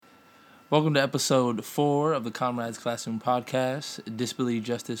Welcome to episode 4 of the Comrades Classroom Podcast, Disability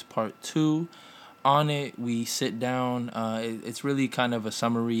Justice Part 2. On it, we sit down. It's really kind of a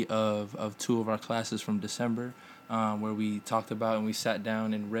summary of 2 of our classes from December, where we talked about and we sat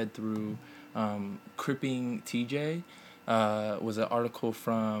down and read through Cripping TJ. Was an article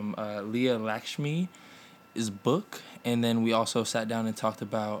from Leah Lakshmi's book, and then we also sat down and talked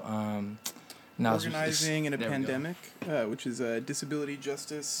about Organizing in a Pandemic, which is Disability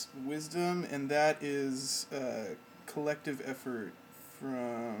Justice Wisdom, and that is a collective effort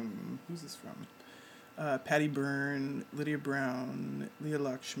from, who's this from? Patty Byrne, Lydia Brown, Leah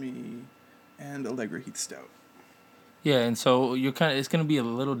Lakshmi, and Allegra Heath Stout. Yeah, and so it's going to be a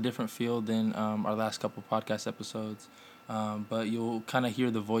little different feel than our last couple podcast episodes, but you'll kind of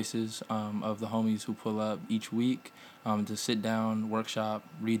hear the voices of the homies who pull up each week to sit down, workshop,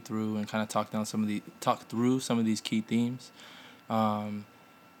 read through, and kind of talk through some of these key themes. That's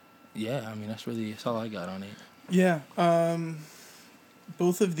all I got on it. Yeah,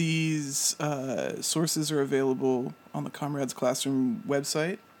 both of these sources are available on the Comrades Classroom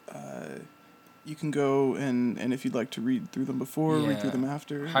website. You can go and if you'd like to read through them before, read through them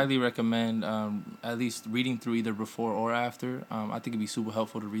after. Highly recommend at least reading through either before or after. I think it'd be super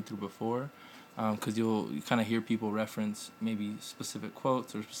helpful to read through before, because you kind of hear people reference maybe specific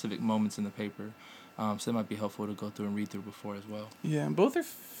quotes or specific moments in the paper. So it might be helpful to go through and read through before as well. Yeah, and both are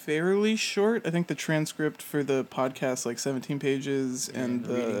fairly short. I think the transcript for the podcast, like 17 pages, and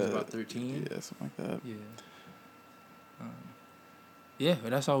the reading's about 13. Yeah, something like that. Yeah. But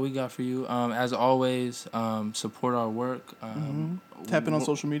that's all we got for you. As always, support our work. Tap in on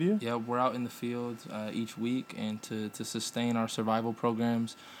social media. Yeah, we're out in the field each week, and to sustain our survival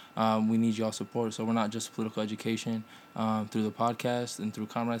programs, we need y'all support. So we're not just political education through the podcast and through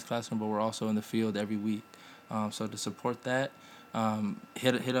Comrades Classroom, but we're also in the field every week. So to support that,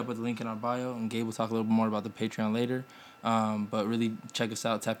 hit up with the link in our bio, and Gabe will talk a little bit more about the Patreon later. But really check us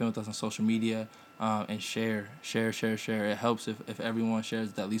out, tap in with us on social media, and share. It helps if everyone shares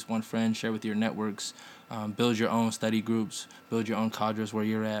with at least one friend, share with your networks, build your own study groups, build your own cadres where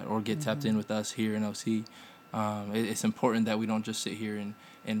you're at, or get tapped in with us here in OC. It's important that we don't just sit here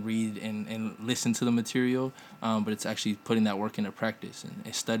and read and listen to the material, but it's actually putting that work into practice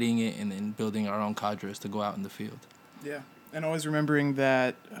and studying it and then building our own cadres to go out in the field. Yeah. And always remembering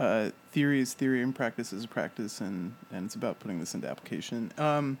that theory is theory and practice is practice, and it's about putting this into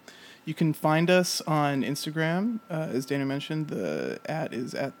application. You can find us on Instagram, as Dana mentioned. The @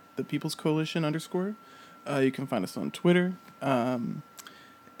 is at the People's Coalition _. You can find us on Twitter.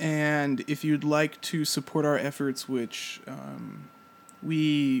 And if you'd like to support our efforts, which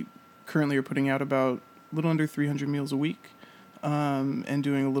we currently are putting out about a little under 300 meals a week, and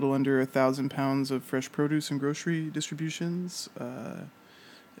doing a little under 1,000 pounds of fresh produce and grocery distributions,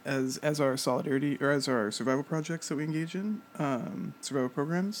 as our solidarity or as our survival projects that we engage in, survival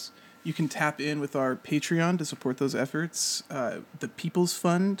programs. You can tap in with our Patreon to support those efforts. The People's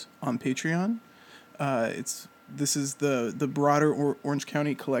Fund on Patreon. This is the broader Orange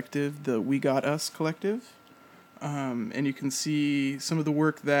County collective, the We Got Us collective, and you can see some of the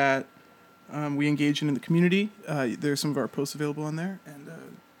work that we engage in the community. There's some of our posts available on there, and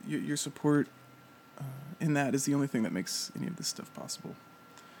your support in that is the only thing that makes any of this stuff possible.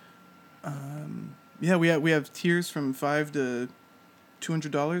 We have tiers from $5 to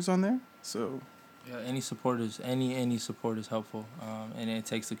 $200 on there. So any support is helpful, and it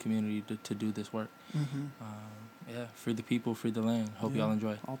takes the community to do this work. Free the people, free the land. Hope y'all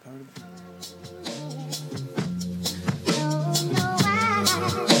enjoy. All power to them.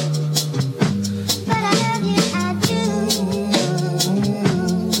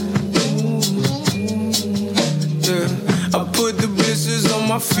 I put the blisters on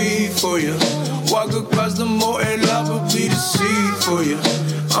my feet for you. Walk across the moat and love will be the sea for you.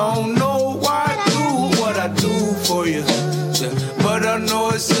 I don't know why I do what I do for you, but I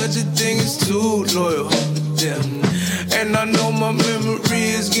know it's such a thing as too loyal. And I know my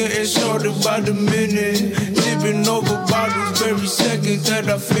memory is getting shorter by the minute. Tipping over bottles every second that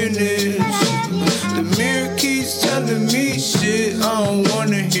I finish. The mirror keeps telling me shit I don't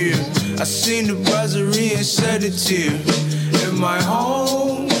wanna hear. I seen the brasserie and shed a tear. Am I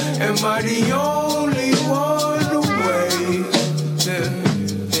home? Am I the only one away?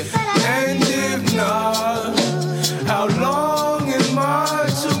 And if not, how long am I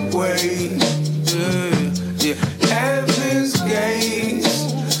to wait? Heaven's gates,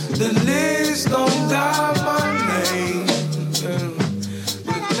 the list don't got my name,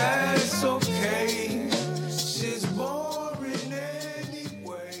 but that's okay. Shit's boring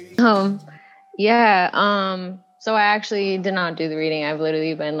anyway. So I actually did not do the reading. I've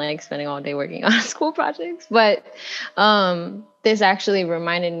literally been like spending all day working on school projects. But this actually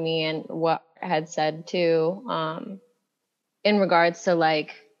reminded me and what I had said too, in regards to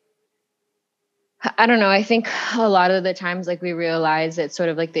like, I don't know, I think a lot of the times like we realize that sort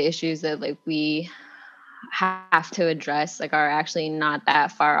of like the issues that like we have to address like are actually not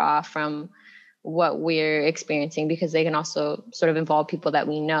that far off from what we're experiencing, because they can also sort of involve people that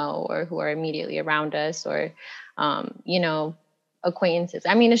we know or who are immediately around us, or you know, acquaintances.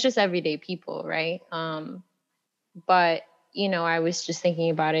 I mean, it's just everyday people, right? But you know, I was just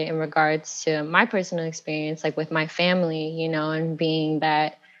thinking about it in regards to my personal experience, like with my family, you know, and being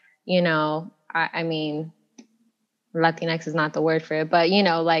that, you know, I mean, Latinx is not the word for it, but you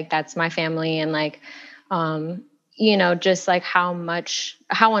know, like that's my family, and like, um, you know, just like how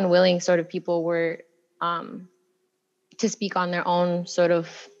unwilling sort of people were um, to speak on their own sort of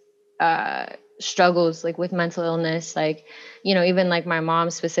uh, struggles, like with mental illness, like, you know, even like my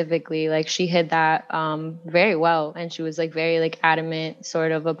mom specifically, like she hid that very well, and she was like very like adamant,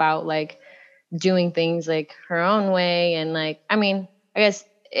 sort of about like doing things like her own way. And like, I mean, I guess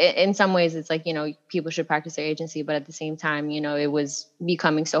in some ways it's like, you know, people should practice their agency, but at the same time, you know, it was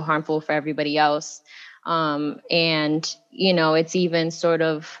becoming so harmful for everybody else. And, you know, it's even sort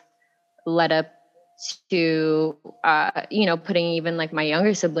of led up to, you know, putting even like my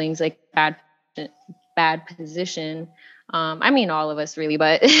younger siblings, like bad position. I mean, all of us really,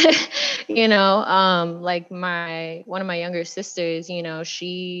 but you know, like one of my younger sisters, you know,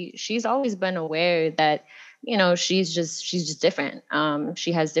 she's always been aware that, you know, she's just different.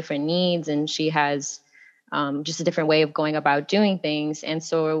 She has different needs, and she has just a different way of going about doing things. And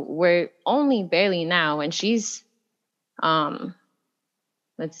so we're only barely now, and she's um,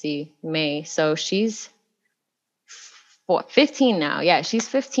 let's see, May. So she's 15 now. Yeah, she's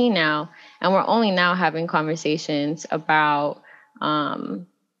 15 now. And we're only now having conversations about, um,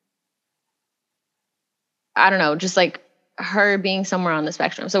 I don't know, just like her being somewhere on the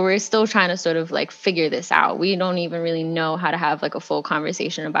spectrum. So we're still trying to sort of like figure this out. We don't even really know how to have like a full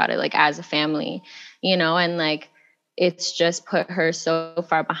conversation about it, like as a family, you know, and like it's just put her so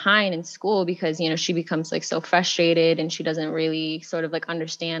far behind in school, because, you know, she becomes like so frustrated, and she doesn't really sort of like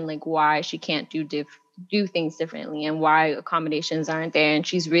understand like why she can't do things differently, and why accommodations aren't there.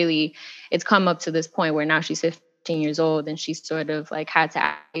 And it's come up to this point where now she's 15 years old, and she's sort of like had to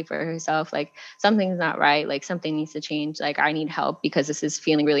advocate for herself, like something's not right, like something needs to change, like I need help because this is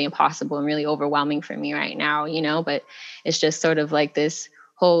feeling really impossible and really overwhelming for me right now, you know. But it's just sort of like this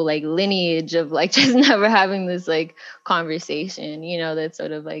whole like lineage of like just never having this like conversation, you know, that's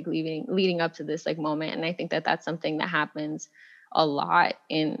sort of like leading up to this like moment. And I think that that's something that happens a lot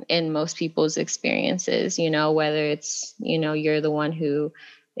in most people's experiences, you know, whether it's, you know, you're the one who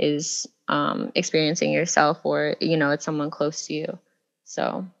is experiencing yourself, or, you know, it's someone close to you.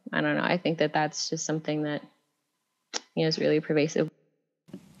 So I don't know. I think that that's just something that, you know, is really pervasive.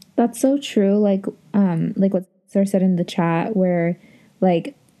 That's so true. Like what Sir said in the chat, where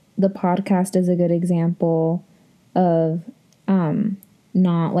like the podcast is a good example of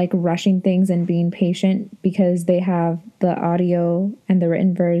not like rushing things and being patient, because they have the audio and the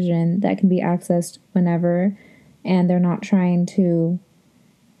written version that can be accessed whenever, and they're not trying to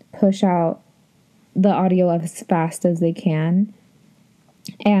push out the audio as fast as they can.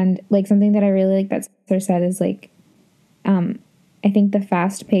 And like something that I really like that Sir said is like, I think the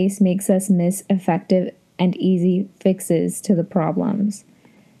fast pace makes us miss effective and easy fixes to the problems.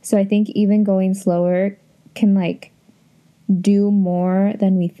 So I think even going slower can like do more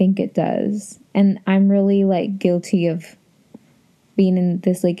than we think it does. And I'm really like guilty of being in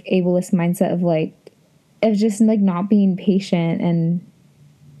this like ableist mindset of just like not being patient. And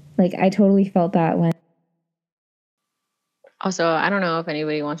like I totally felt that when Also, I don't know if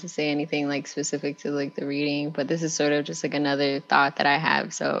anybody wants to say anything like specific to like the reading, but this is sort of just like another thought that I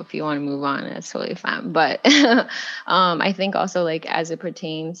have. So if you want to move on, that's totally fine. But I think also like as it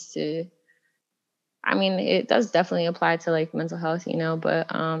pertains to, I mean, it does definitely apply to like mental health, you know, but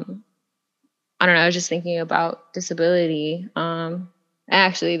I don't know, I was just thinking about disability.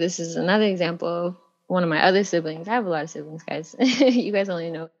 Actually, this is another example of one of my other siblings. I have a lot of siblings, guys. You guys only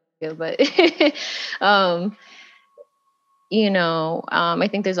know, but um, you know, I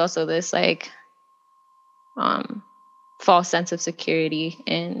think there's also this like um, false sense of security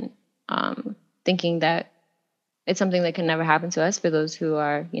in thinking that it's something that can never happen to us for those who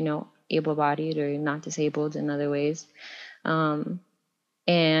are, you know, able-bodied or not disabled in other ways. And,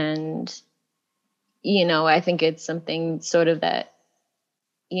 you know, I think it's something sort of that,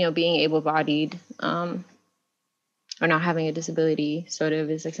 you know, being able-bodied, or not having a disability sort of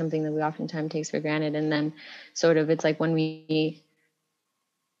is like something that we oftentimes takes for granted. And then sort of it's like when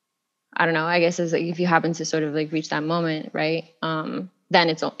I don't know, I guess it's like if you happen to sort of like reach that moment, right? Then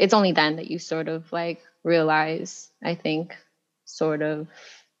it's only then that you sort of like realize, I think, sort of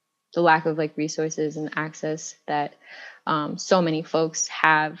the lack of like resources and access that so many folks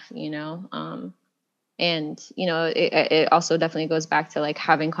have, and it also definitely goes back to like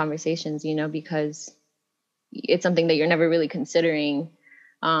having conversations, because it's something that you're never really considering.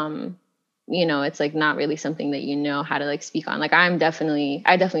 It's like not really something that you know how to like speak on. Like I definitely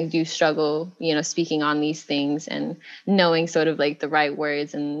do struggle, speaking on these things and knowing sort of like the right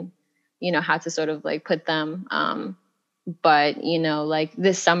words and how to sort of like put them. But like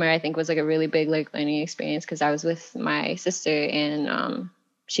this summer I think was like a really big like learning experience, because I was with my sister and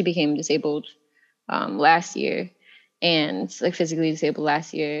she became disabled last year, and like physically disabled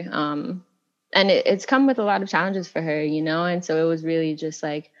last year. And it's come with a lot of challenges for her, and so it was really just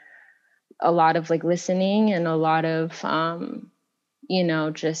like a lot of like listening and a lot of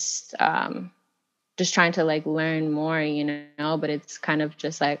just trying to like learn more, but it's kind of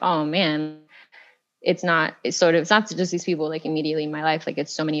just like, oh man, it's not just these people like immediately in my life, like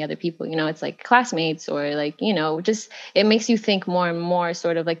it's so many other people, it's like classmates or like, just it makes you think more and more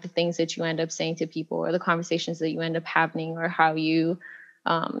sort of like the things that you end up saying to people or the conversations that you end up having, or how you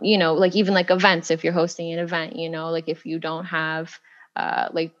like even like events, if you're hosting an event, like if you don't have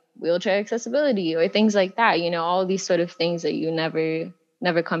like wheelchair accessibility or things like that, all these sort of things that you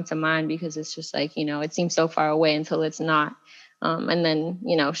never come to mind, because it's just like, it seems so far away until it's not. And then,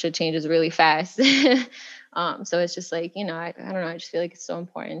 shit changes really fast. So it's just like, I don't know. I just feel like it's so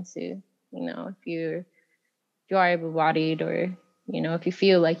important to, if you are able-bodied, or, if you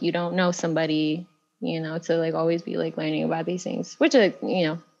feel like you don't know somebody, to like always be like learning about these things, which, I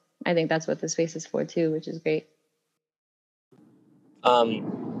think that's what the space is for too, which is great.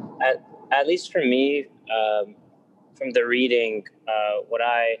 At least for me, from the reading, what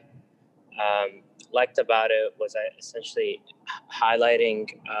I liked about it was essentially highlighting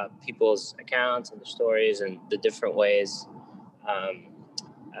people's accounts and their stories and the different ways,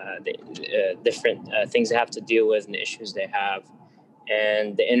 the different things they have to deal with and the issues they have,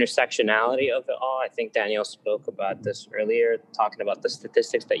 and the intersectionality of it all. I think Danielle spoke about this earlier, talking about the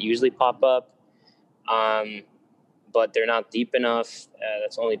statistics that usually pop up, but they're not deep enough.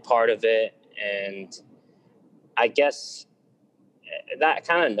 That's only part of it. And I guess that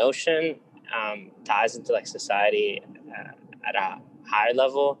kind of notion ties into like society at a higher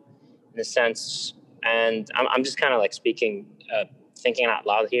level in a sense. And I'm just kind of like speaking, thinking out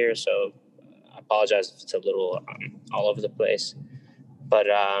loud here. So I apologize if it's a little all over the place. But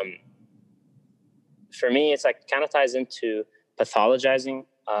for me, it's like kind of ties into pathologizing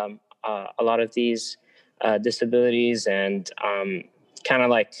a lot of these disabilities, and kind of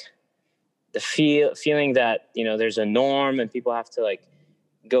like the feeling that, there's a norm and people have to like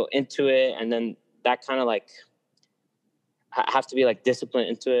go into it, and then that kind of like have to be like disciplined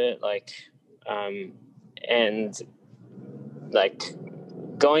into it, like and like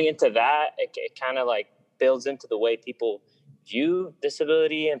going into that, it kind of like builds into the way people view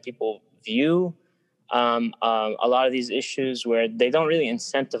disability and people view a lot of these issues, where they don't really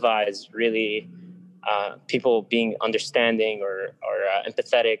incentivize really people being understanding or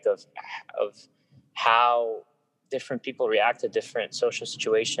empathetic of how different people react to different social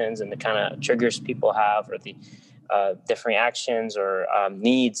situations and the kind of triggers people have, or the different reactions or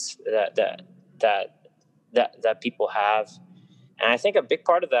needs that people have. And I think a big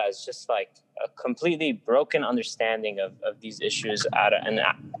part of that is just like a completely broken understanding of these issues in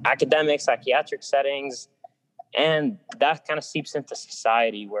academic, psychiatric settings. And that kind of seeps into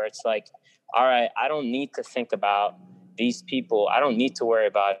society, where it's like, all right, I don't need to think about these people. I don't need to worry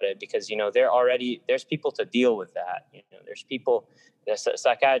about it, because, there's people to deal with that. There's people, there's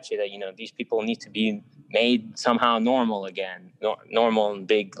psychiatry that, these people need to be made somehow normal again, normal in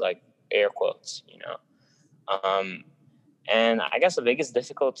big, like, air quotes, and I guess the biggest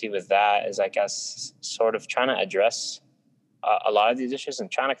difficulty with that is, I guess, sort of trying to address a lot of these issues and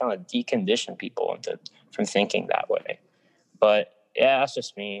trying to kind of decondition people from thinking that way. But yeah, that's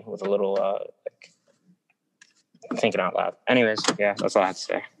just me with a little like thinking out loud. Anyways, yeah, that's all I have to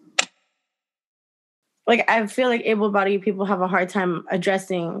say. Like, I feel like able-bodied people have a hard time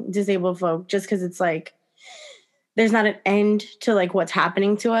addressing disabled folk, just because it's like there's not an end to like what's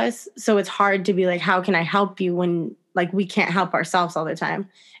happening to us. So it's hard to be like, how can I help you when like we can't help ourselves all the time?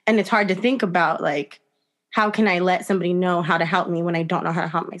 And it's hard to think about like, how can I let somebody know how to help me when I don't know how to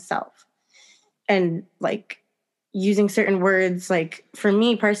help myself? And like, using certain words, like for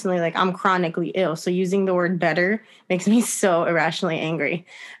me personally, like I'm chronically ill. So using the word better makes me so irrationally angry.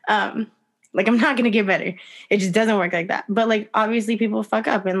 Like I'm not going to get better. It just doesn't work like that. But like, obviously people fuck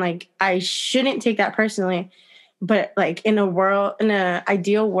up and like, I shouldn't take that personally. But like in an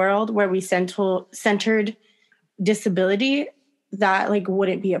ideal world where we centered disability, that like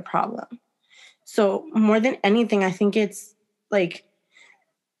wouldn't be a problem. So more than anything, I think it's like,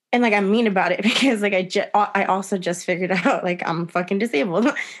 and like I'm mean about it because like I also just figured out like I'm fucking disabled.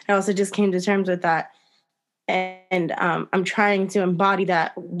 I also just came to terms with that, and I'm trying to embody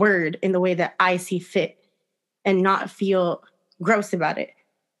that word in the way that I see fit, and not feel gross about it.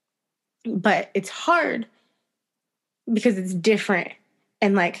 But it's hard because it's different,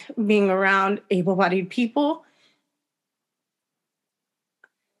 and like being around able-bodied people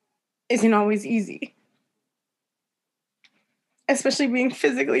isn't always easy, especially being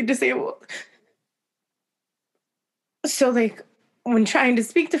physically disabled. So like when trying to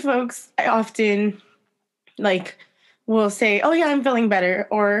speak to folks, I often like will say, "Oh yeah, I'm feeling better,"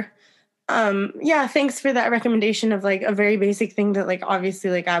 or yeah, thanks for that recommendation of like a very basic thing that like obviously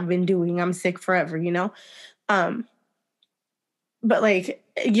like I've been doing. I'm sick forever, you know? Um but like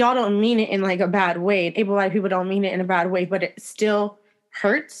y'all don't mean it in like a bad way. Able-bodied people don't mean it in a bad way, but it still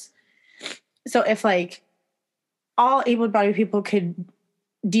hurts. So if like all able-bodied people could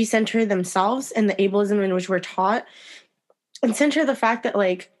decenter themselves and the ableism in which we're taught, and center the fact that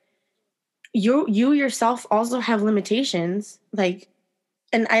like you yourself also have limitations, like,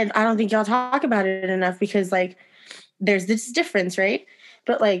 and I don't think y'all talk about it enough because like there's this difference, right?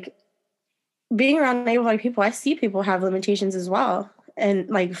 But like being around able-bodied people, I see people have limitations as well, and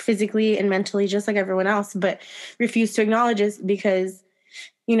like physically and mentally, just like everyone else, but refuse to acknowledge it because,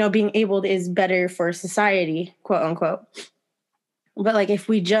 you know, being abled is better for society, quote unquote. But like if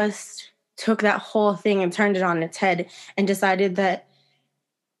we just took that whole thing and turned it on its head and decided that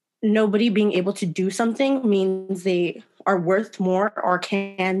nobody being able to do something means they are worth more or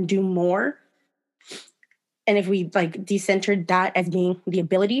can do more. And if we like decentered that as being the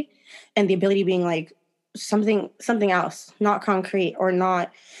ability, and the ability being like something else, not concrete or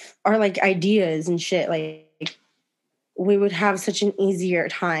not, or like ideas and shit, like we would have such an easier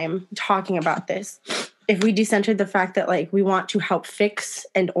time talking about this. If we decentered the fact that like we want to help fix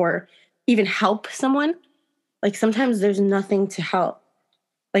and or even help someone, like sometimes there's nothing to help.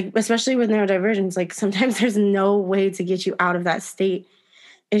 Like especially with neurodivergence, like sometimes there's no way to get you out of that state.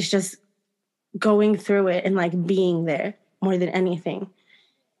 It's just going through it and like being there more than anything.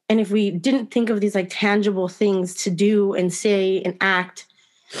 And if we didn't think of these like tangible things to do and say and act,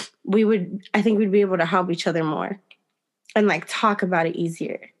 I think we'd be able to help each other more and like talk about it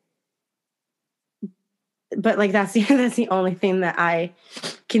easier. But like that's the only thing that I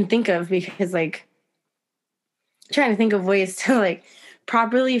can think of, because like trying to think of ways to like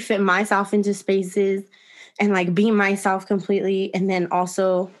properly fit myself into spaces and like be myself completely, and then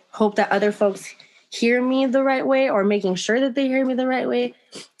also hope that other folks hear me the right way, or making sure that they hear me the right way,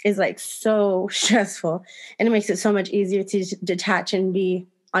 is like so stressful. And it makes it so much easier to detach and be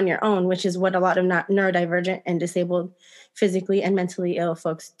on your own, which is what a lot of neurodivergent and disabled, physically and mentally ill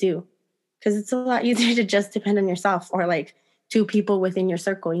folks do. Because it's a lot easier to just depend on yourself or like two people within your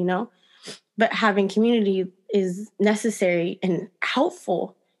circle, you know? But having community is necessary and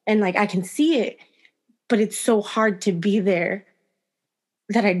helpful. And like I can see it, but it's so hard to be there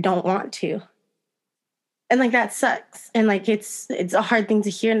that I don't want to. And like that sucks. And like it's a hard thing to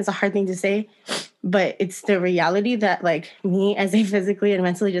hear and it's a hard thing to say, but it's the reality that like me as a physically and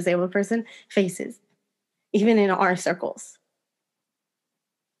mentally disabled person faces, even in our circles.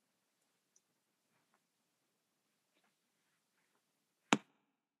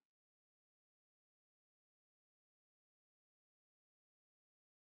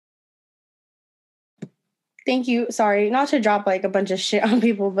 Thank you. Sorry, not to drop like a bunch of shit on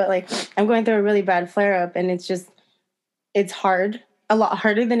people, but like I'm going through a really bad flare up, and it's hard, a lot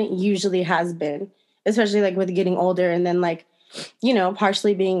harder than it usually has been, especially like with getting older, and then like, you know,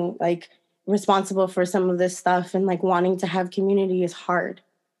 partially being like responsible for some of this stuff and like wanting to have community is hard.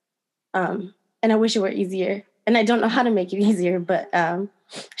 And I wish it were easier, and I don't know how to make it easier, but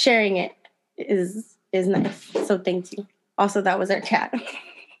sharing it is nice. So thank you. Also, that was our cat.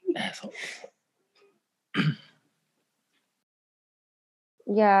 Asshole.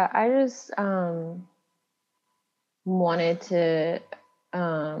 Yeah, I just wanted to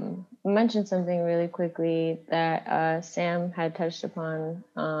mention something really quickly that Sam had touched upon,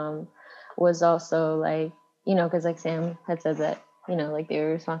 was also like, you know, because like Sam had said that, you know, like they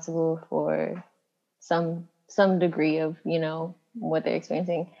were responsible for some degree of, you know, what they're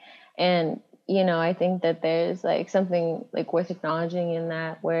experiencing. And I think that there's like something like worth acknowledging in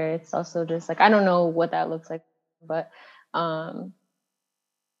that, where it's also just like, I don't know what that looks like, but I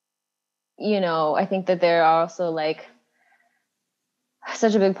think that there are also like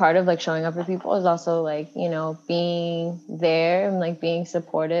such a big part of like showing up for people is also like, being there and like being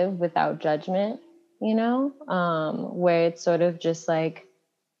supportive without judgment, where it's sort of just like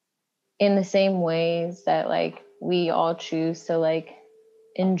in the same ways that like we all choose to like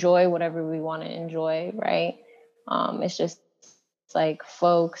enjoy whatever we want to enjoy, right? It's just like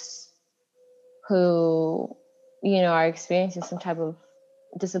folks who, are experiencing some type of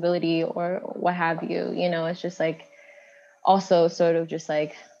disability or what have you, it's just like also sort of just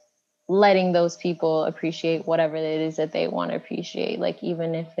like letting those people appreciate whatever it is that they want to appreciate, like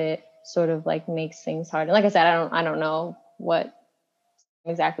even if it sort of like makes things hard. And like I said, I don't know what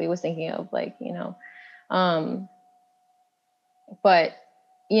exactly was thinking of, like, but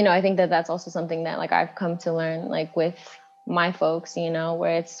I think that that's also something that like I've come to learn, like with my folks,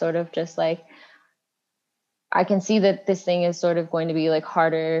 where it's sort of just like I can see that this thing is sort of going to be like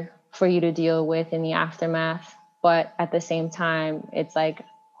harder for you to deal with in the aftermath, but at the same time it's like,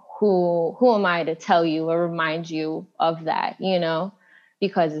 who am I to tell you or remind you of that,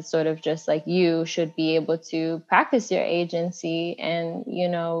 because it's sort of just like you should be able to practice your agency and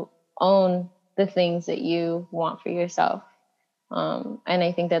own the things that you want for yourself. And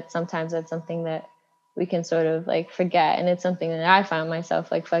I think that sometimes that's something that we can sort of like forget. And it's something that I found myself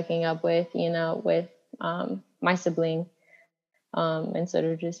like fucking up with, with my sibling, and sort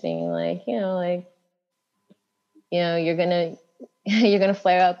of just being like, you're gonna you're gonna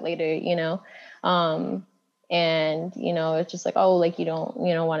flare up later, and it's just like, oh, like you don't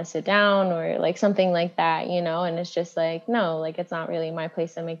want to sit down or like something like that, and it's just like, no, like it's not really my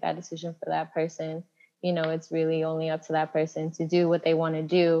place to make that decision for that person. It's really only up to that person to do what they want to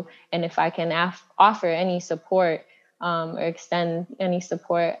do. And if I can offer any support, or extend any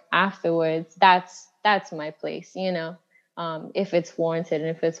support afterwards, that's my place, if it's warranted and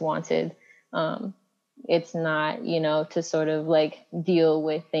if it's wanted. It's not, to sort of like deal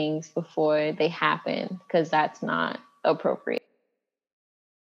with things before they happen, because that's not appropriate.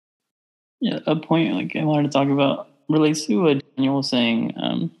 Yeah, a point like I wanted to talk about relates to what Daniel was saying.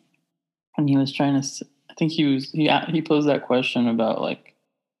 When he was trying to, I think he posed that question about like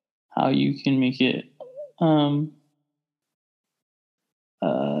how you can make it,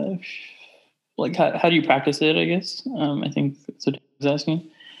 like how do you practice it? I guess I think that's what he was asking.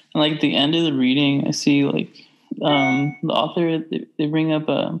 And like at the end of the reading, I see like the author they bring up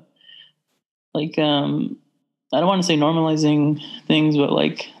like I don't want to say normalizing things, but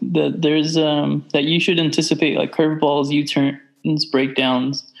like there's that you should anticipate like curveballs, U-turns,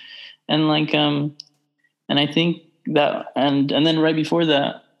 breakdowns, and like and I think that and then right before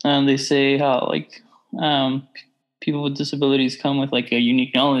that they say how like people with disabilities come with like a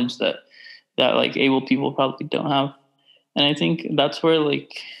unique knowledge that like able people probably don't have, and I think that's where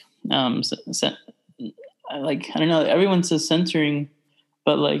like like I don't know, everyone says censoring,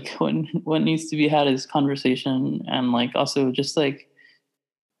 but like what needs to be had is conversation and like also just like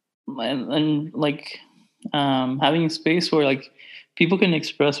and like having a space where like people can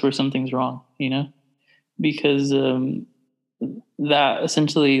express where something's wrong, because that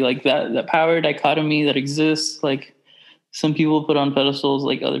essentially like that power dichotomy that exists, like some people put on pedestals,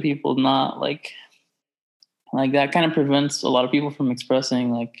 like other people not, like that kind of prevents a lot of people from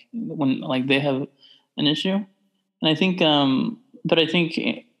expressing like when like they have an issue. And I think but I think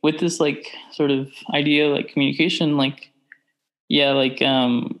with this like sort of idea like communication, like yeah, like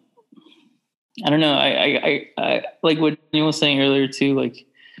I don't know, I like what Daniel was saying earlier too, like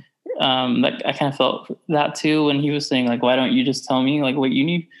like I kind of felt that too when he was saying like, why don't you just tell me like what you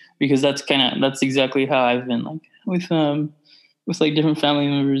need, because that's exactly how I've been like with like different family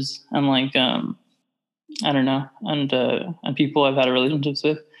members and like I don't know, and people I've had relationships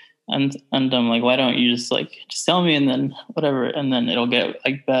with, and I'm like, why don't you just tell me, and then whatever, and then it'll get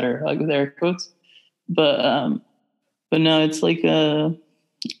like better, like with air quotes. But no, it's like I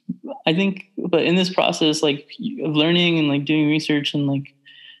think, but in this process, like of learning and like doing research and like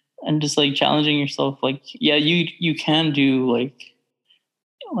and just like challenging yourself, like yeah, you can do like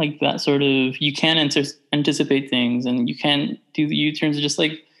that sort of, you can anticipate things and you can do the U-turns, just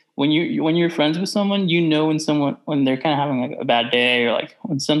like when you're friends with someone, when they're kind of having like a bad day or like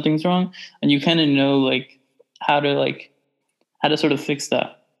when something's wrong, and you kind of know like how to sort of fix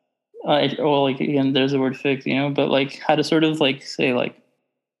that, or like again there's the word fix, but like how to sort of like say like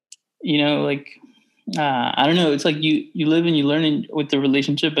like I don't know, it's like you live and you learn with the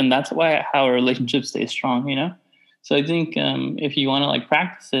relationship, and that's how a relationship stays strong, so I think if you want to like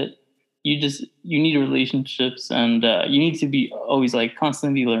practice it, you need relationships, and you need to be always like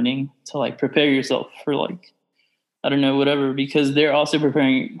constantly learning to like prepare yourself for like, I don't know, whatever, because they're also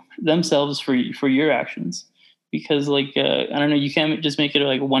preparing themselves for your actions. Because like I don't know, you can't just make it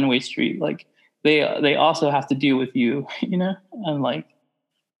like a one-way street. Like they also have to deal with you, you know. And like,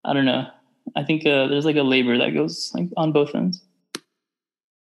 I don't know, I think there's like a labor that goes like on both ends.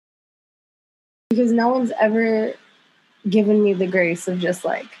 Because no one's ever given me the grace of just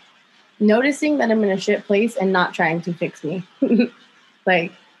like noticing that I'm in a shit place and not trying to fix me.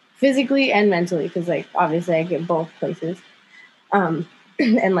 Like physically and mentally, because like obviously I get both places. And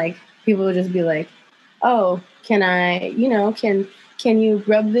like people would just be like, oh, can I, you know, can you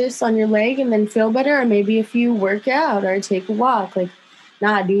rub this on your leg and then feel better? Or maybe if you work out or take a walk. Like,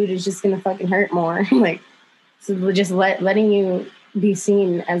 nah, dude, it's just gonna fucking hurt more. Like, so just letting you be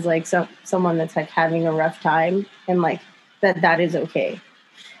seen as like someone that's like having a rough time, and like that is okay.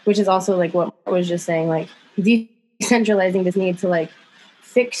 Which is also like what I was just saying, like decentralizing this need to like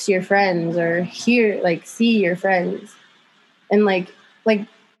fix your friends or see your friends. And like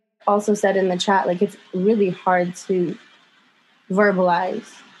also said in the chat, like it's really hard to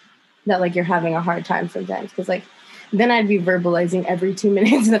verbalize that like you're having a hard time sometimes, because like then I'd be verbalizing every 2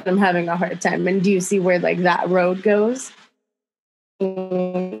 minutes that I'm having a hard time. And do you see where like that road goes?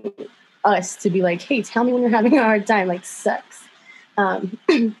 Us to be like, hey, tell me when you're having a hard time, like sucks. But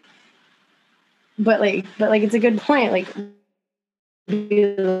it's a good point. Like,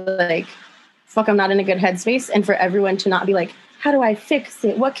 be like, fuck, I'm not in a good headspace, and for everyone to not be like, how do I fix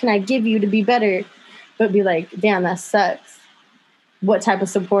it? What can I give you to be better? But be like, damn, that sucks. What type of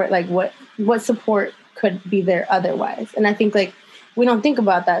support? Like, what support could be there otherwise? And I think like we don't think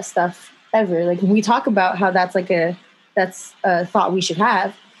about that stuff ever. Like we talk about how that's a thought we should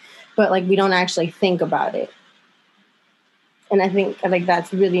have, but like we don't actually think about it. And I think like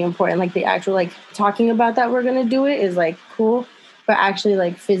that's really important. Like the actual like talking about that we're gonna do it is like cool, but actually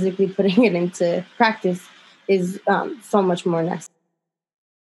like physically putting it into practice is so much more necessary.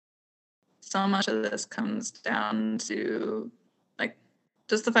 So much of this comes down to like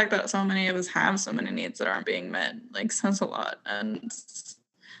just the fact that so many of us have so many needs that aren't being met, like says a lot. And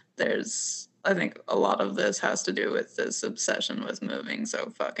I think a lot of this has to do with this obsession with moving so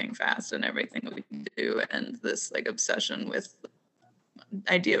fucking fast in everything we do, and this like obsession with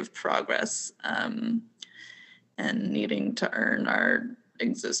idea of progress, and needing to earn our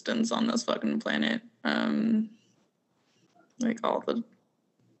existence on this fucking planet. Like all the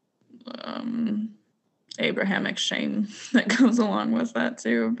Abrahamic shame that goes along with that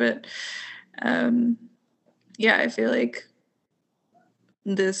too. But yeah, I feel like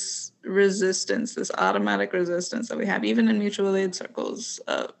this resistance, this automatic resistance that we have, even in mutual aid circles,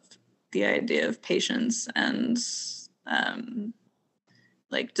 of the idea of patience and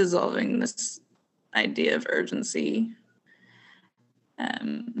like dissolving this idea of urgency,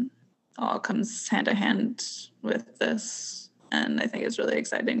 all comes hand in hand with this. And I think it's really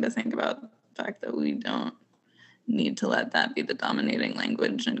exciting to think about the fact that we don't need to let that be the dominating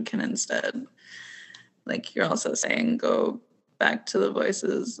language, and can instead, like you're also saying, go back to the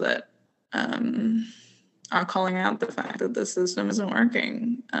voices that are calling out the fact that the system isn't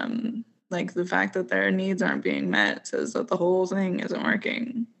working. Like the fact that their needs aren't being met says that the whole thing isn't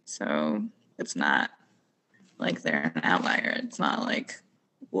working. So it's not like they're an outlier. It's not like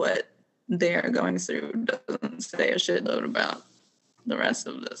what they're going through doesn't say a shitload about the rest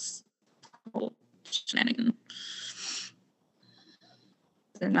of this whole shenanigan.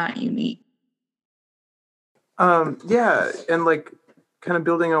 They're not unique. Yeah, and like kind of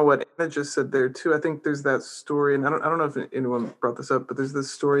building on what Anna just said there too, I think there's that story, and I don't know if anyone brought this up, but there's this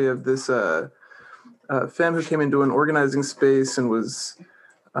story of this femme who came into an organizing space and was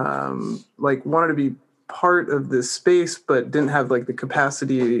like wanted to be part of this space, but didn't have like the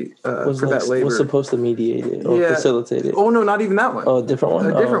capacity for that labor. Was supposed to mediate it or facilitate it. Oh no, not even that one. Oh, a different one.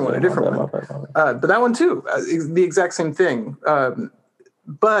 A different one. But that one too, the exact same thing.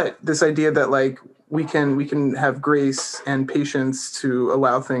 But this idea that like we can have grace and patience to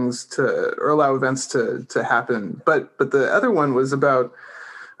allow events to happen. But the other one was about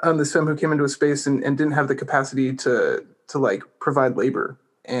this femme who came into a space and didn't have the capacity to like provide labor,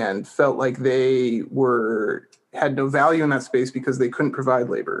 and felt like they had no value in that space because they couldn't provide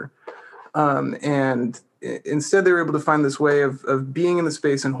labor. And instead they were able to find this way of being in the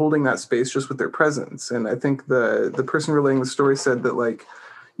space and holding that space just with their presence. And I think the person relaying the story said that like,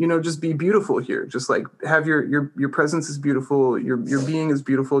 you know, just be beautiful here. Just like have your presence is beautiful. Your being is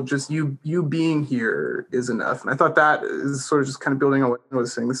beautiful. Just you being here is enough. And I thought that is sort of just kind of building on what I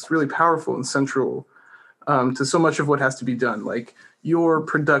was saying. This is really powerful and central to so much of what has to be done. Like, your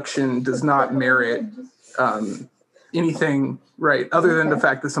production does not merit anything, right, other than the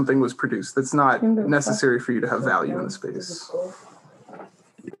fact that something was produced. That's not necessary for you to have value in the space.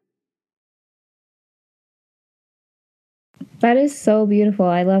 That is so beautiful.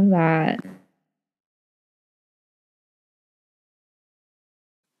 I love that.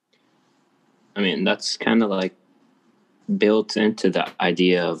 I mean, that's kind of like built into the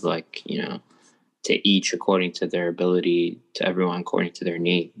idea of like, you know, to each according to their ability, to everyone according to their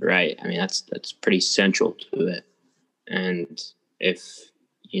need, right? I mean, that's pretty central to it. And if,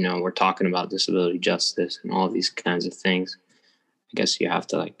 you know, we're talking about disability justice and all of these kinds of things, I guess you have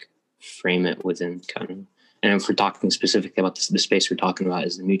to like frame it within kind of, and if we're talking specifically about the space we're talking about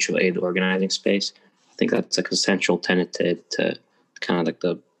is the mutual aid organizing space, I think that's like a central tenet to kind of like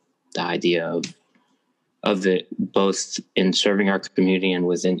the idea of it both in serving our community and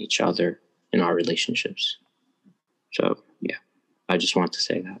within each other in our relationships. So yeah, I just want to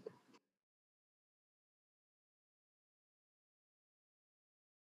say that.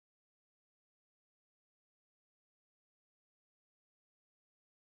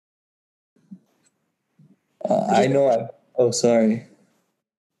 I know oh, sorry.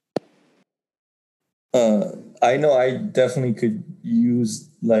 I know I definitely could use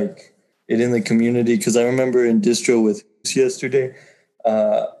like it in the community, because I remember in distro with yesterday,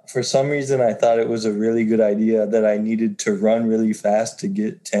 for some reason I thought it was a really good idea that I needed to run really fast to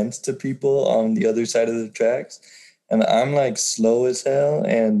get tents to people on the other side of the tracks. And I'm like slow as hell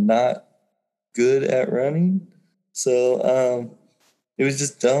and not good at running. So it was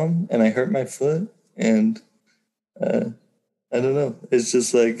just dumb and I hurt my foot, and I don't know. It's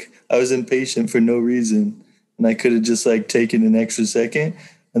just like I was impatient for no reason, and I could have just like taken an extra second,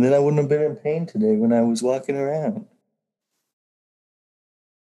 and then I wouldn't have been in pain today when I was walking around.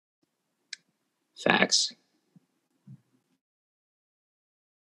 Facts.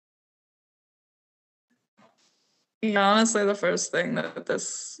 Yeah, honestly, the first thing that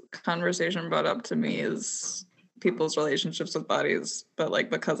this conversation brought up to me is people's relationships with bodies, but like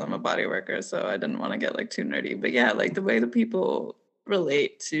because I'm a body worker, so I didn't want to get like too nerdy. But yeah, like the way that people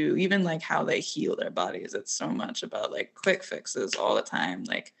relate to even like how they heal their bodies, it's so much about like quick fixes all the time.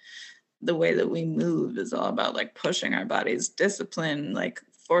 Like the way that we move is all about like pushing our bodies, discipline, like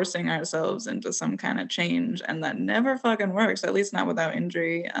forcing ourselves into some kind of change, and that never fucking works, at least not without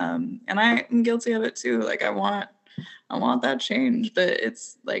injury. And I'm guilty of it too. Like I want that change, but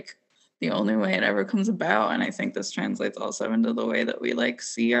it's like the only way it ever comes about. And I think this translates also into the way that we like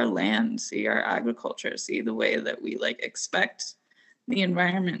see our land, see our agriculture, see the way that we like expect the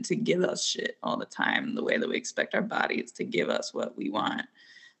environment to give us shit all the time, the way that we expect our bodies to give us what we want.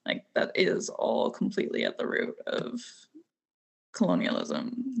 Like that is all completely at the root of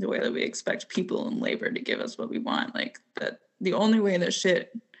colonialism, the way that we expect people and labor to give us what we want. Like that the only way that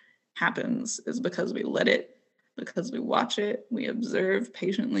shit happens is because we let it, because we watch it, we observe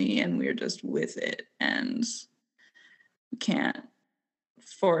patiently, and we're just with it, and we can't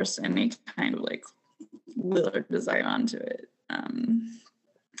force any kind of like will or desire onto it.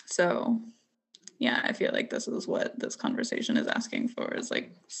 So yeah, I feel like this is what this conversation is asking for, is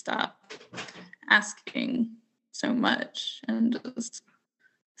like stop asking so much and just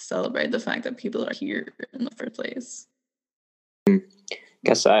celebrate the fact that people are here in the first place.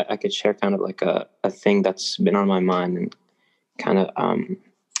 Guess I could share kind of like a thing that's been on my mind, and kind of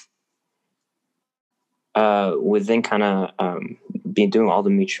within kind of been doing all the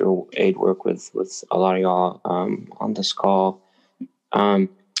mutual aid work with a lot of y'all on this call.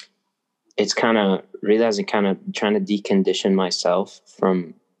 It's kind of realizing, kind of trying to decondition myself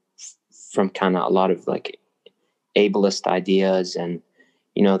from kind of a lot of like ableist ideas, and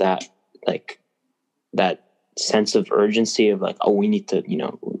you know that like that sense of urgency of like, oh, we need to, you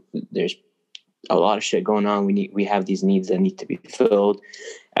know, there's a lot of shit going on, we have these needs that need to be filled,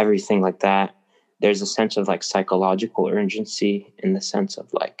 everything like that. There's a sense of like psychological urgency, in the sense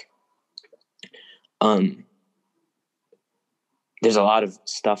of like there's a lot of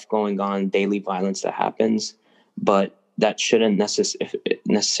stuff going on, daily violence that happens, but that shouldn't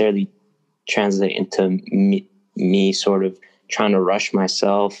necessarily translate into me sort of trying to rush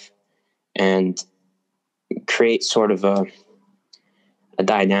myself and create sort of a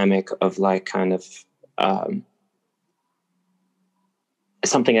dynamic of like kind of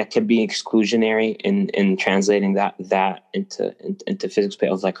something that could be exclusionary in translating that into physical space.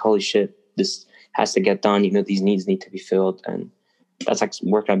 I was like, holy shit, this has to get done. You know, these needs need to be filled, and that's like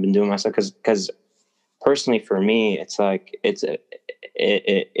work I've been doing myself. Because personally, for me, it's like it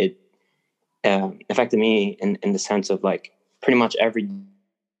affected me in the sense of like pretty much every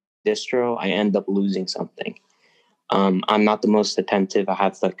distro, I end up losing something. I'm not the most attentive. I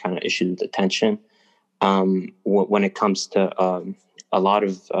have that kind of issue with attention. When it comes to a lot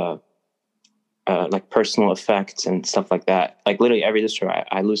of like personal effects and stuff like that, like literally every distro,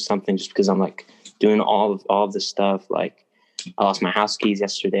 I lose something just because I'm like doing all of this stuff. Like I lost my house keys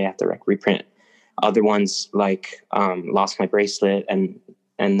yesterday. I have to reprint. Other ones like lost my bracelet and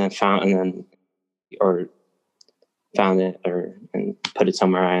then found it and put it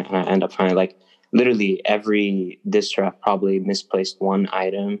somewhere, and I end up finding like literally every distro I've probably misplaced one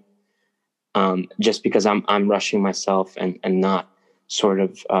item, just because I'm rushing myself and not sort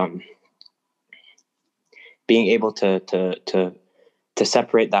of being able to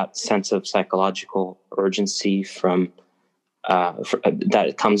separate that sense of psychological urgency from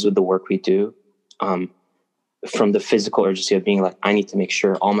that comes with the work we do, from the physical urgency of being like, I need to make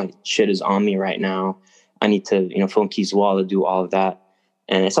sure all my shit is on me right now. I need to, phone keys wallet, do all of that.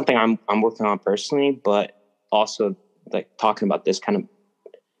 And it's something I'm working on personally, but also like talking about this kind of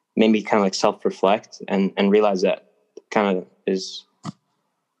made me kind of like self-reflect and realize that kind of is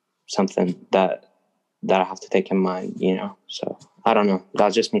something that I have to take in mind, So I don't know. That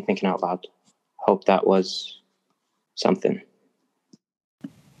was just me thinking out loud. Hope that was something.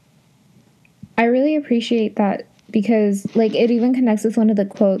 I really appreciate that because like it even connects with one of the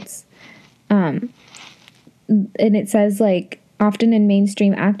quotes. And it says like often in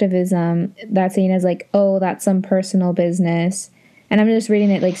mainstream activism that's seen as like, oh, that's some personal business. And I'm just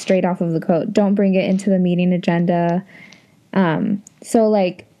reading it like straight off of the quote. Don't bring it into the meeting agenda. So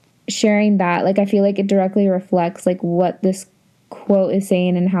like sharing that, like I feel like it directly reflects like what this quote is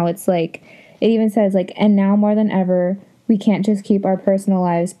saying and how it's like, it even says like, and now more than ever, we can't just keep our personal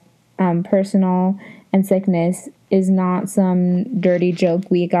lives personal, and sickness is not some dirty joke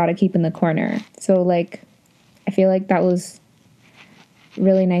we gotta keep in the corner. So like I feel like that was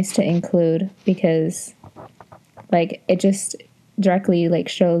really nice to include because like it just directly like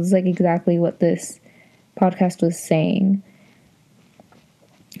shows like exactly what this podcast was saying.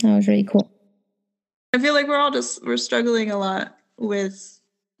 That was really cool. I feel like we're struggling a lot with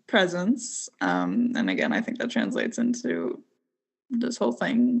presence. And again, I think that translates into this whole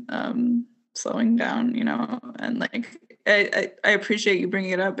thing, slowing down, and like, I appreciate you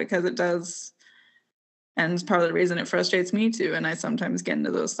bringing it up because it does. And it's part of the reason it frustrates me too. And I sometimes get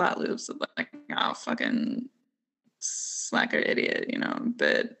into those thought loops of like, oh, fucking slacker idiot,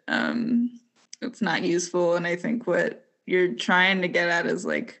 but it's not useful. And I think what you're trying to get at is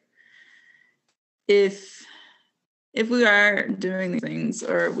like, if we are doing these things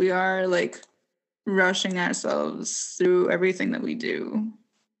or we are like rushing ourselves through everything that we do,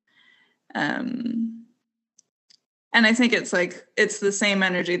 and I think it's like it's the same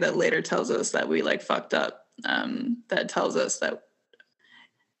energy that later tells us that we like fucked up, that tells us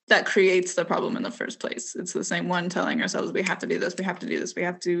that creates the problem in the first place. It's the same one telling ourselves we have to do this, we have to do this, we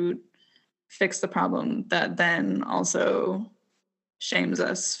have to fix the problem, that then also shames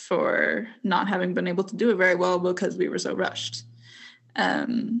us for not having been able to do it very well because we were so rushed.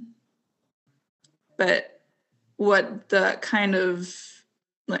 But what the kind of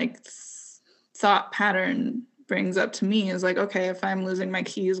like thought pattern brings up to me is like, okay, if I'm losing my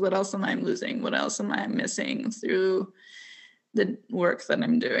keys, what else am I losing? What else am I missing through the work that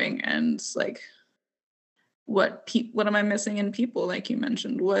I'm doing? And like, what am I missing in people? Like you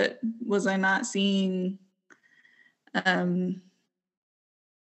mentioned, what was I not seeing in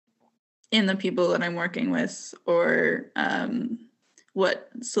the people that I'm working with, or what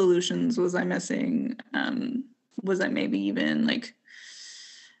solutions was I missing? Was I maybe even like,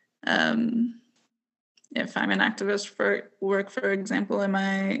 if I'm an activist for work, for example, am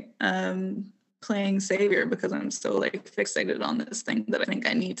I playing savior because I'm still like fixated on this thing that I think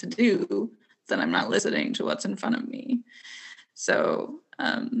I need to do, that I'm not listening to what's in front of me? So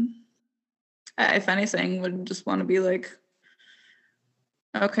if anything, would just want to be like,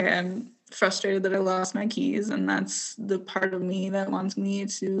 okay, I'm frustrated that I lost my keys, and that's the part of me that wants me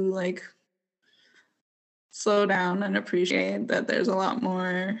to like slow down and appreciate that there's a lot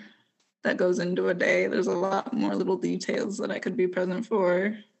more that goes into a day. There's a lot more little details that I could be present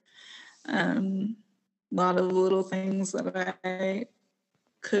for. A lot of little things that I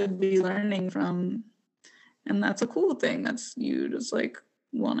could be learning from. And that's a cool thing. That's you just like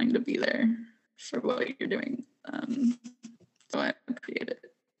wanting to be there for what you're doing. So I appreciate it.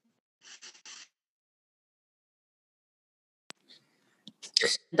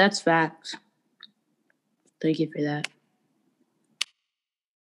 That's facts. Thank you for that.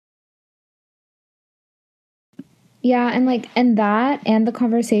 Yeah, and that and the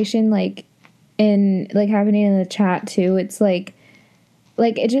conversation like in like happening in the chat too, it's like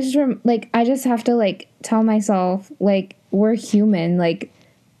like it just like I just have to like tell myself like we're human, like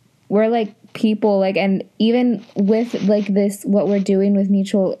we're like people, like, and even with like this what we're doing with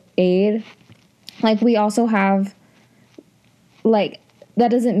mutual aid, like we also have like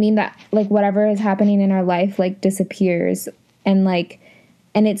that doesn't mean that like whatever is happening in our life like disappears, and like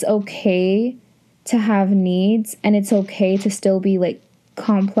and it's okay to have needs, and it's okay to still be like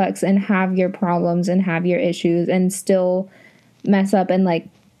complex and have your problems and have your issues and still mess up, and like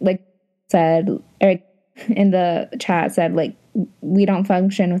said, or in the chat said, like we don't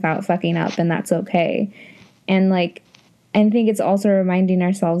function without fucking up, and that's okay. And like I think it's also reminding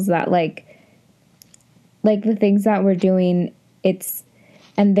ourselves that like the things that we're doing, it's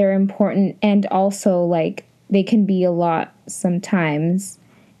and they're important, and also like they can be a lot sometimes,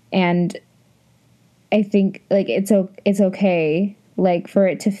 and I think like it's okay like for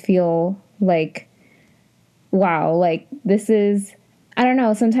it to feel like wow, like this is, I don't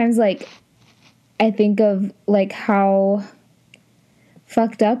know, sometimes like I think of like how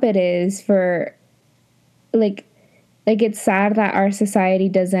fucked up it is for like it's sad that our society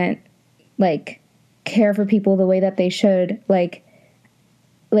doesn't like care for people the way that they should, like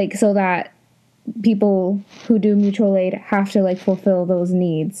so that people who do mutual aid have to like fulfill those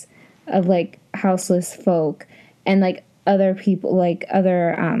needs of like houseless folk and like other people, like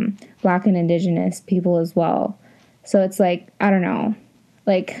other Black and Indigenous people as well. So it's like, I don't know,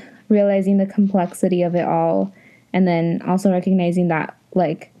 like realizing the complexity of it all, and then also recognizing that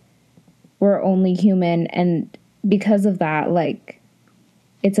like we're only human, and because of that, like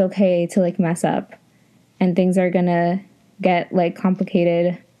it's okay to like mess up, and things are gonna get like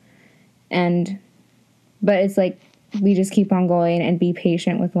complicated, and but it's like we just keep on going and be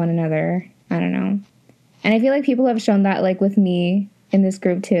patient with one another. I don't know. And I feel like people have shown that like with me in this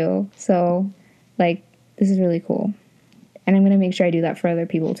group too. So like this is really cool. And I'm going to make sure I do that for other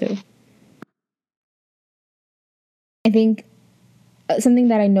people too. I think something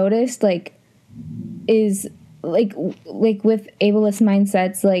that I noticed like is like with ableist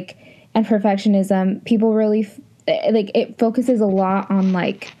mindsets like and perfectionism, people really like it focuses a lot on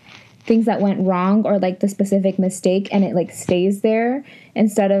like things that went wrong or like the specific mistake, and it like stays there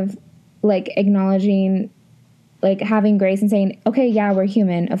instead of like acknowledging, like having grace and saying, okay, yeah, we're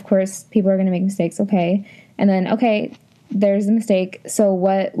human, of course people are going to make mistakes, okay, and then okay, there's a mistake, so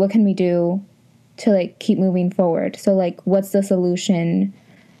what can we do to like keep moving forward? So like what's the solution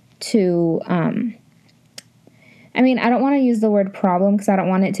to I mean, I don't want to use the word problem because I don't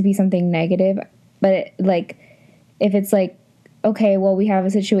want it to be something negative, but like if it's like, okay, well, we have a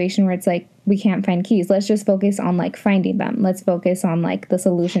situation where it's like we can't find keys, let's just focus on like finding them, let's focus on like the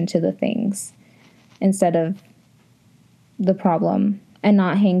solution to the things instead of the problem, and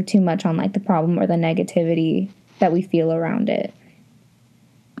not hang too much on like the problem or the negativity that we feel around it.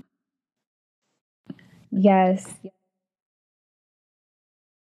 Yes,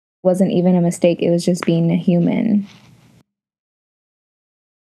 wasn't even a mistake, it was just being a human.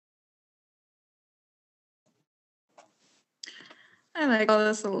 I like all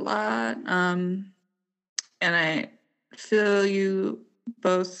this a lot. And I feel you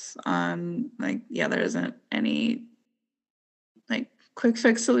both on like, yeah, there isn't any like quick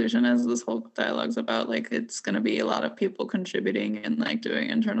fix solution, as this whole dialogue's about. Like it's going to be a lot of people contributing and like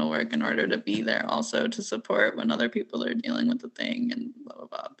doing internal work in order to be there also to support when other people are dealing with the thing and blah blah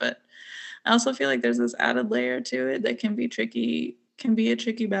blah. But I also feel like there's this added layer to it that can be tricky, can be a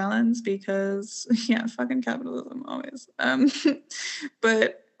tricky balance, because yeah, fucking capitalism always.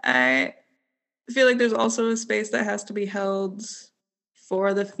 But I feel like there's also a space that has to be held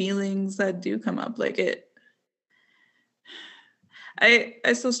for the feelings that do come up. Like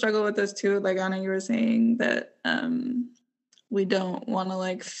I still struggle with this too. Like Anna, you were saying that we don't want to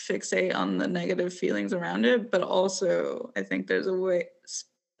like fixate on the negative feelings around it, but also I think there's a way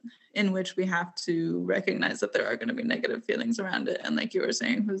in which we have to recognize that there are going to be negative feelings around it. And like you were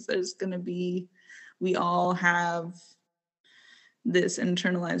saying, there's going to be, we all have this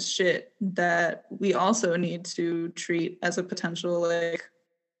internalized shit that we also need to treat as a potential like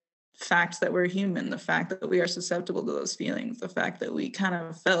fact that we're human, the fact that we are susceptible to those feelings, the fact that we kind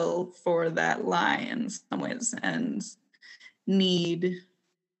of fell for that lie in some ways and need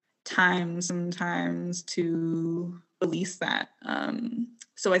time sometimes to release that.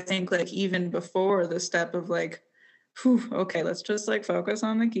 So I think like even before the step of like, whew, okay, let's just like focus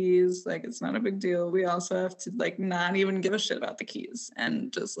on the keys, like it's not a big deal, we also have to like not even give a shit about the keys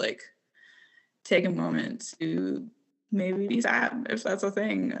and just like take a moment to maybe be sad if that's a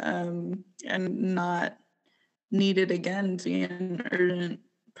thing, and not need it again to be an urgent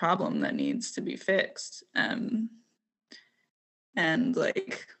problem that needs to be fixed. And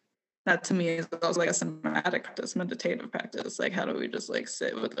like that to me is also like a cinematic practice, meditative practice. Like how do we just like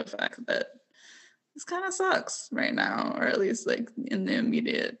sit with the fact that this kind of sucks right now, or at least like in the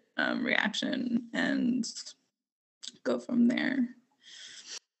immediate reaction, and go from there.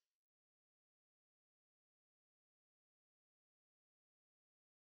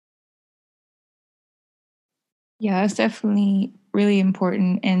 Yeah, that's definitely really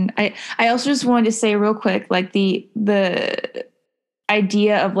important. And I also just wanted to say real quick, like the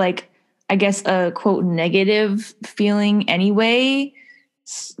idea of like, I guess a quote negative feeling anyway,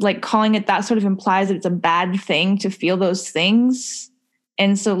 like calling it that sort of implies that it's a bad thing to feel those things.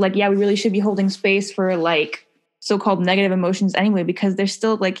 And so like, yeah, we really should be holding space for like so-called negative emotions anyway, because they're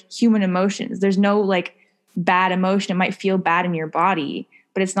still like human emotions. There's no like bad emotion. It might feel bad in your body,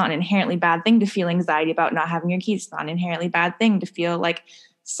 but it's not an inherently bad thing to feel anxiety about not having your keys. It's not an inherently bad thing to feel like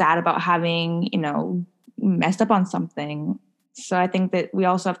sad about having, you know, messed up on something. So I think that we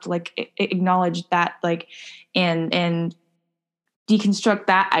also have to like acknowledge that, like, and deconstruct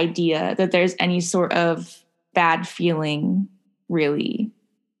that idea that there's any sort of bad feeling really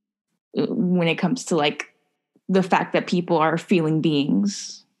when it comes to like the fact that people are feeling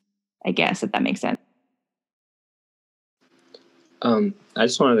beings, I guess, if that makes sense. I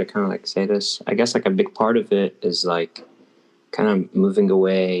just wanted to kind of like say this. I guess like a big part of it is like kind of moving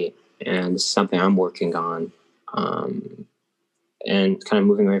away, and this is something I'm working on, and kind of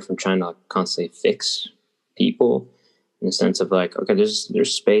moving away from trying to like constantly fix people, in the sense of like, okay,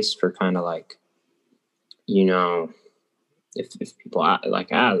 there's space for kind of like, you know, if people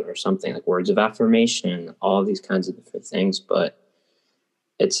like ask or something, like words of affirmation, all these kinds of different things, but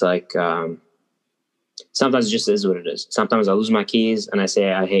it's like sometimes it just is what it is. Sometimes I lose my keys and I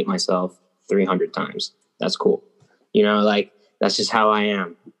say I hate myself 300 times. That's cool. You know, like that's just how I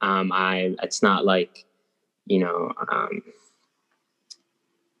am. It's not like, you know,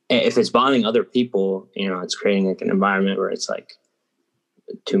 if it's bothering other people, you know, it's creating like an environment where it's like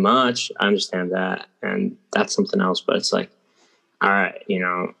too much. I understand that. And that's something else, but it's like, all right, you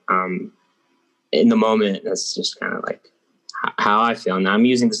know, in the moment, that's just kind of like how I feel. Now I'm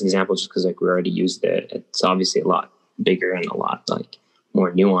using this example just because like we already used it. It's obviously a lot bigger and a lot like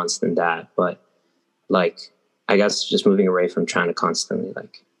more nuanced than that. But like, I guess just moving away from trying to constantly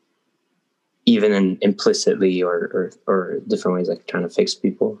like, even implicitly or different ways, like trying to fix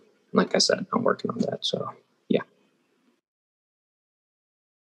people. Like I said, I'm working on that. So yeah.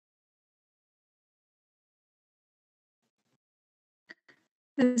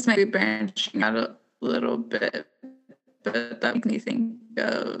 This might be branching out a little bit, but that makes me think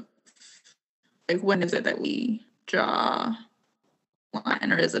of like, when is it that we draw a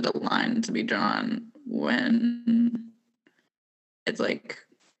line, or is it a line to be drawn when it's like,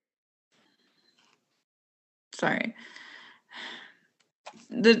 sorry,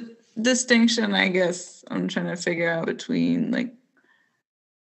 the distinction I guess I'm trying to figure out between like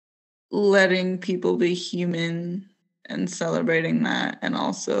letting people be human and celebrating that, and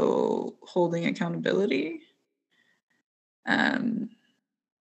also holding accountability. And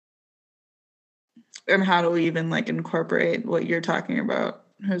how do we even like incorporate what you're talking about,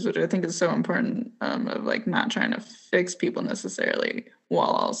 which I think is so important, of like not trying to fix people necessarily,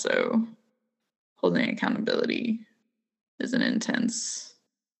 while also holding accountability is an intense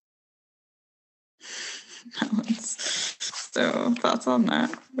balance. So thoughts on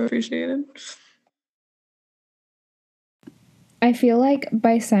that? Appreciated. I feel like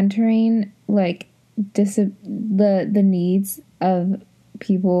by centering like the needs of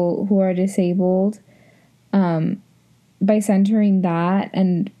people who are disabled, by centering that,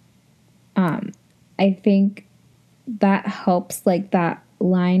 and I think that helps like that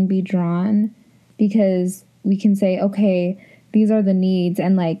line be drawn, because we can say, okay, these are the needs,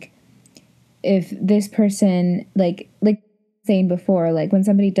 and like if this person like saying before, like when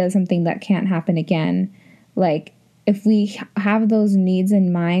somebody does something that can't happen again, like if we have those needs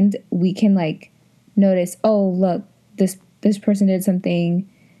in mind, we can like notice, oh look, this person did something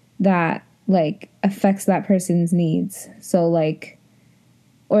that like affects that person's needs, so like,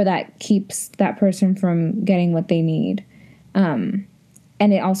 or that keeps that person from getting what they need, and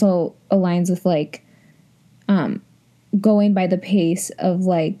it also aligns with like going by the pace of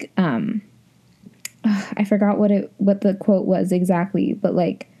like I forgot what the quote was exactly, but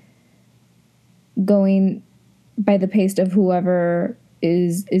like going by the pace of whoever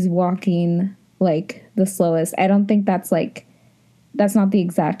is walking like the slowest. I don't think that's not the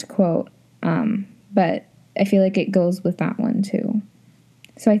exact quote, but I feel like it goes with that one too.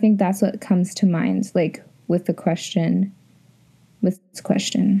 So I think that's what comes to mind, like with the question, with this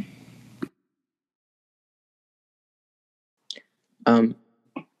question. Um,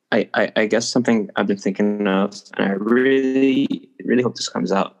 I guess something I've been thinking of, and I really, really hope this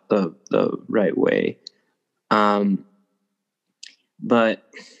comes out the right way. But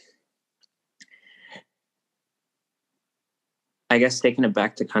I guess taking it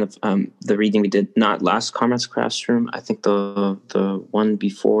back to kind of the reading we did, not last Comrade's Classroom, I think the one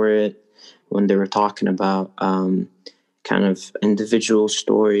before it, when they were talking about kind of individual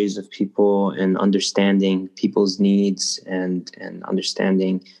stories of people and understanding people's needs and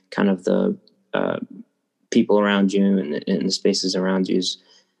understanding kind of the people around you and the spaces around you's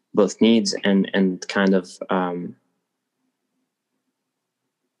both needs and kind of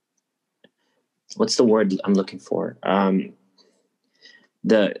what's the word I'm looking for?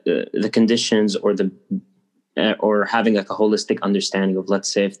 The conditions or or having like a holistic understanding of,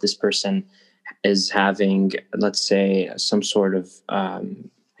 let's say, if this person is having, let's say, some sort of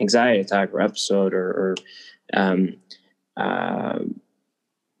anxiety attack or episode or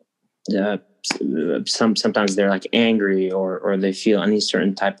sometimes they're like angry or they feel any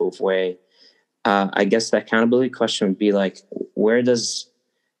certain type of way. I guess the accountability question would be like, where does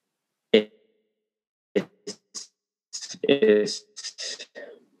it,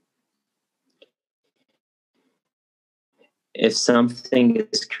 if something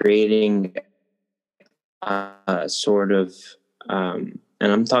is creating a sort of and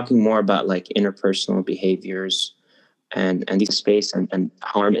I'm talking more about like interpersonal behaviors and these space and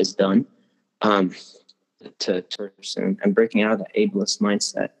harm is done to person and breaking out of the ableist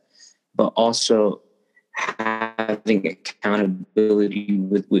mindset, but also having accountability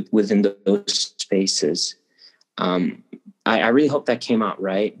within those spaces. I really hope that came out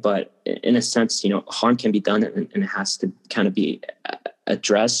right, but in a sense, harm can be done and it has to kind of be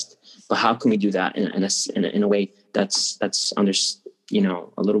addressed. But how can we do that in a way that's under,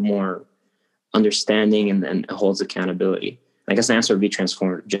 a little more understanding and holds accountability? I guess the answer would be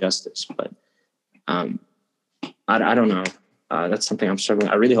transformative justice, but I don't know. That's something I'm struggling.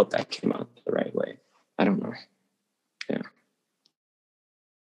 I really hope that came out the right way. I don't know. Yeah.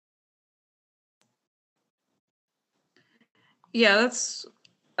 Yeah, that's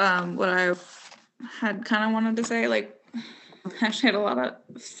what I had kind of wanted to say. Like, I actually had a lot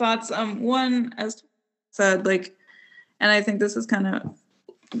of thoughts. One, as said, like, and I think this is kind of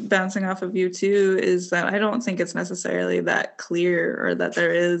bouncing off of you too, is that I don't think it's necessarily that clear or that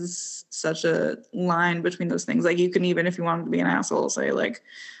there is such a line between those things. Like, you can, even if you wanted to be an asshole, say like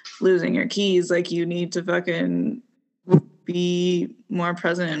losing your keys, like you need to fucking be more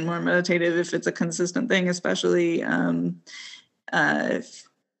present and more meditative if it's a consistent thing, especially and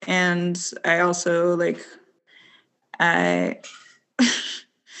I also like I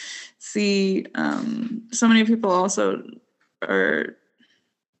see so many people also are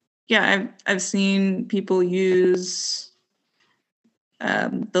I've seen people use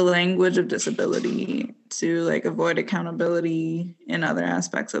the language of disability to like avoid accountability in other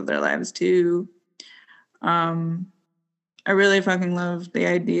aspects of their lives too. I really fucking love the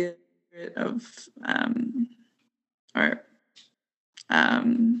idea of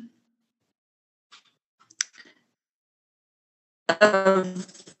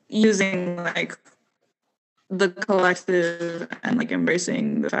of using like the collective and like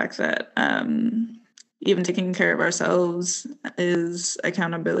embracing the fact that even taking care of ourselves is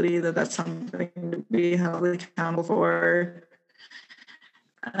accountability, that's something to be held accountable for.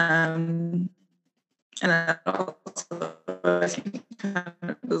 And that also, I think, kind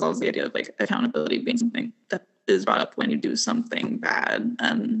of dissolves the idea of like accountability being something that is brought up when you do something bad,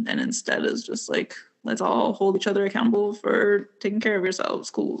 and instead is just like, let's all hold each other accountable for taking care of yourselves.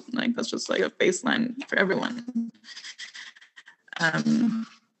 Cool. Like, that's just like a baseline for everyone.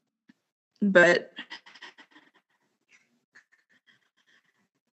 But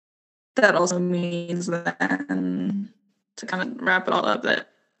that also means then, to kind of wrap it all up, that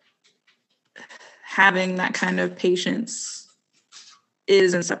having that kind of patience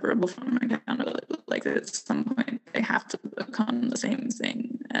is inseparable from accountability. Like, at some point they have to become the same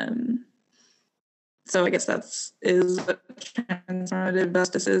thing. So I guess is what transformative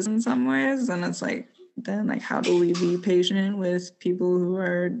justice is in some ways. And it's like, then like, how do we be patient with people who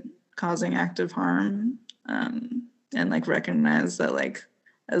are causing active harm, and like recognize that like,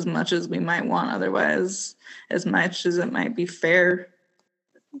 as much as we might want otherwise, as much as it might be fair,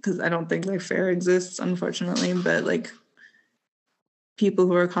 because I don't think like fair exists, unfortunately, but like people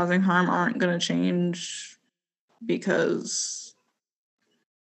who are causing harm aren't going to change because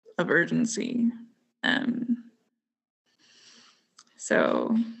of urgency.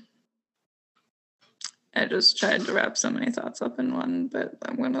 So I just tried to wrap so many thoughts up in one, but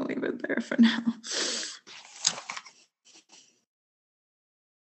I'm going to leave it there for now.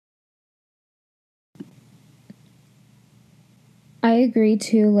 I agree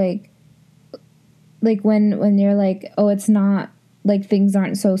too. Like when you're like, oh, it's not like things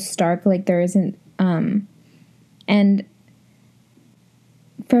aren't so stark. Like there isn't. And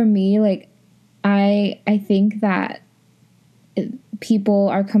for me, like I think that people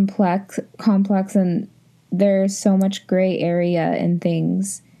are complex, and there's so much gray area in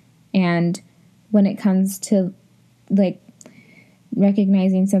things. And when it comes to like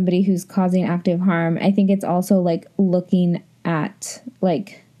recognizing somebody who's causing active harm, I think it's also like looking at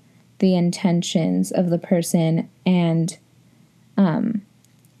like the intentions of the person and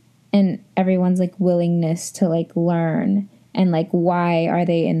everyone's like willingness to like learn and like why are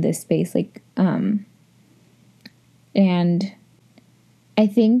they in this space, like and I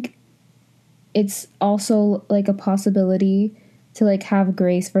think it's also like a possibility to like have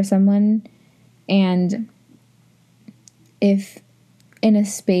grace for someone. And if in a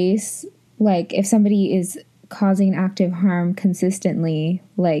space, like if somebody is causing active harm consistently,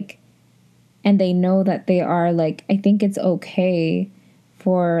 like, and they know that they are, like, I think it's okay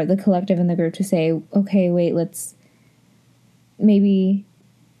for the collective and the group to say, okay, wait, let's maybe,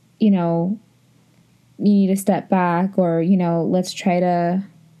 you know, you need to step back, or, you know, let's try to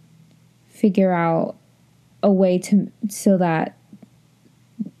figure out a way to, so that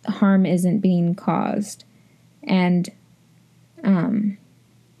harm isn't being caused. And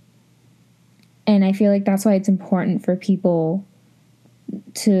I feel like that's why it's important for people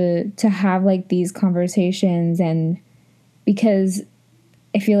to have like these conversations, and because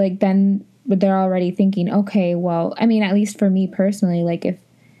I feel like then they're already thinking, okay, well, I mean, at least for me personally, like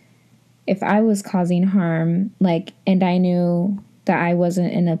if I was causing harm, like, and I knew that I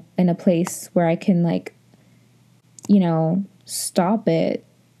wasn't in a place where I can, like, you know, stop it,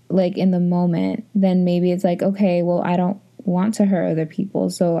 like in the moment, then maybe it's like, okay, well, I don't want to hurt other people,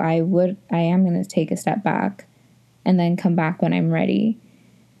 so I am going to take a step back and then come back when I'm ready,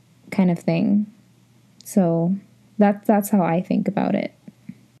 kind of thing. So that's how I think about it.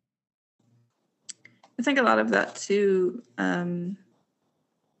 I think a lot of that too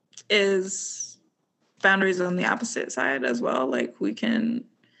is boundaries on the opposite side as well. Like we can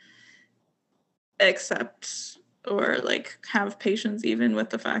accept or like have patience even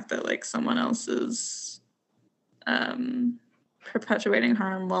with the fact that like someone else is perpetuating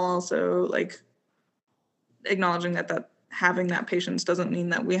harm, while also like acknowledging that having that patience doesn't mean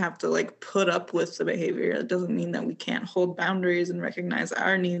that we have to like put up with the behavior. It doesn't mean that we can't hold boundaries and recognize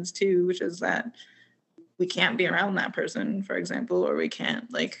our needs too, which is that we can't be around that person, for example, or we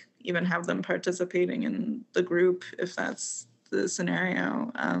can't like even have them participating in the group if that's the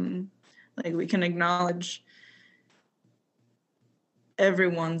scenario. Like we can acknowledge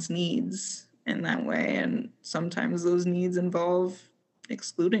everyone's needs in that way, and sometimes those needs involve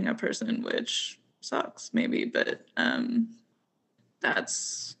excluding a person, which sucks maybe, but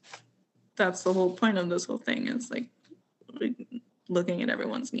that's the whole point of this whole thing, is like looking at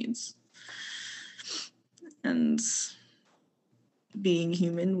everyone's needs. And being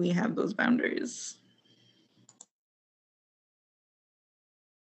human, we have those boundaries.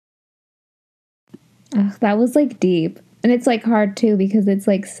 That was like deep. And it's like hard too, because it's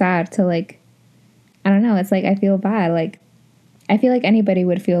like sad to like, I don't know, it's like I feel bad. Like I feel like anybody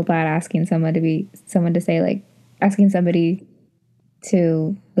would feel bad asking someone to say like, asking somebody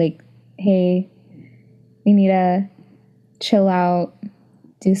to like, hey, we need to chill out,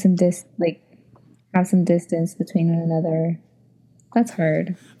 do some have some distance between one another. That's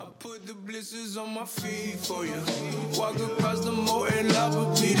hard. I put the blisters on my feet for you. Walk across the moat and I will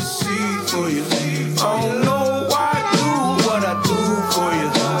be the seed for you. I don't know why I do what I do for you,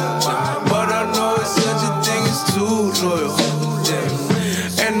 but I know it's such a thing as too loyal.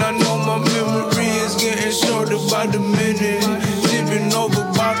 And I know my memory is getting shorter by the minute. Tipping over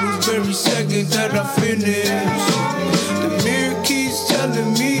bottles every second that I finish. The mirror keeps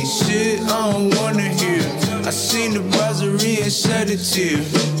telling me shit I don't wanna hear. I seen the brasserie and shed a tear.